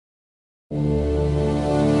This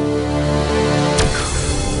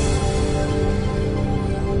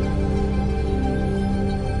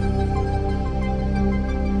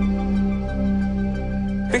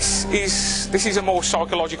is a more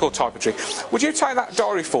psychological type of trick. Would you take that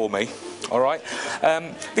diary for me? All right.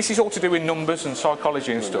 This is all to do with numbers and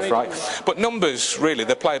psychology and stuff, right? But numbers, really,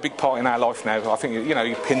 they play a big part in our life now. I think, you know,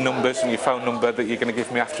 your PIN numbers and your phone number that you're going to give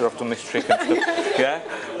me after I've done this trick and stuff. Yeah?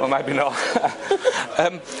 Well, maybe not.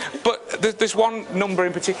 But there's one number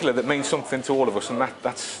in particular that means something to all of us, and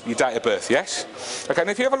that's your date of birth, yes? Okay, and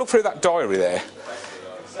if you have a look through that diary there,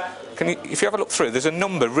 if you have a look through, there's a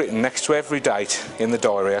number written next to every date in the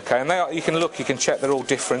diary, okay? And you can look, you can check, they're all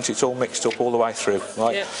different, it's all mixed up all the way through,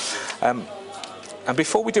 right? Yeah. And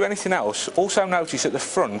before we do anything else, also notice at the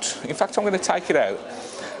front, in fact I'm going to take it out,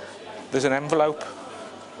 there's an envelope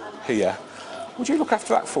here. Would you look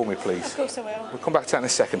after that for me, please? Of course I will. We'll come back to that in a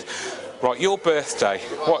second. Right, your birthday.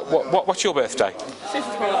 What's your birthday?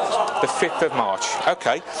 5th of March. The 5th of March,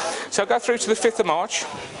 okay. So go through to the 5th of March.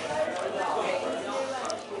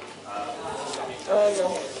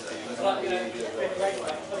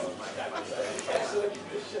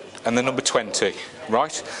 And the number 20,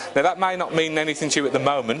 right? Now that may not mean anything to you at the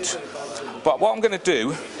moment, but what I'm going to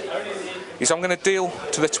do is I'm going to deal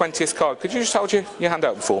to the 20th card. Could you just hold your hand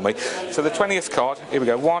open for me? So the 20th card, here we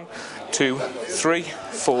go, 1, 2, 3,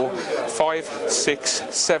 4, 5, 6,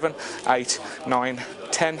 7, 8, 9,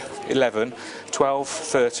 10, 11, 12,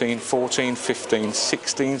 13, 14, 15,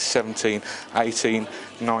 16, 17, 18,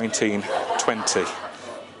 19, 20.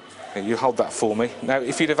 You hold that for me. Now,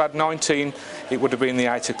 if you'd have had 19, it would have been the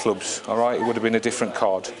 8 of clubs, all right? It would have been a different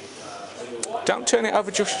card. Don't turn it over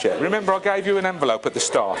just yet. Remember, I gave you an envelope at the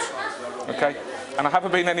start, okay? And I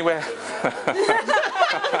haven't been anywhere...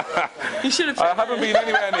 You should have... I haven't been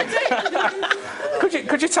anywhere near...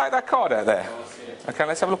 Could you take that card out there? Okay,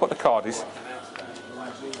 let's have a look what the card is.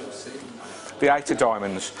 The 8 of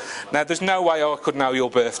diamonds. Now, there's no way I could know your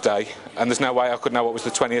birthday, and there's no way I could know what was the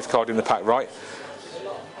 20th card in the pack, right?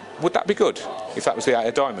 Would that be good, if that was the 8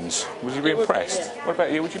 of diamonds? Would you be impressed? Yeah. What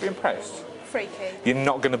about you? Would you be impressed? Freaky. You're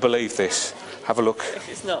not going to believe this. Have a look. If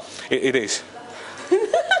it's not. It is.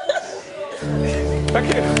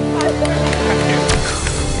 Thank you.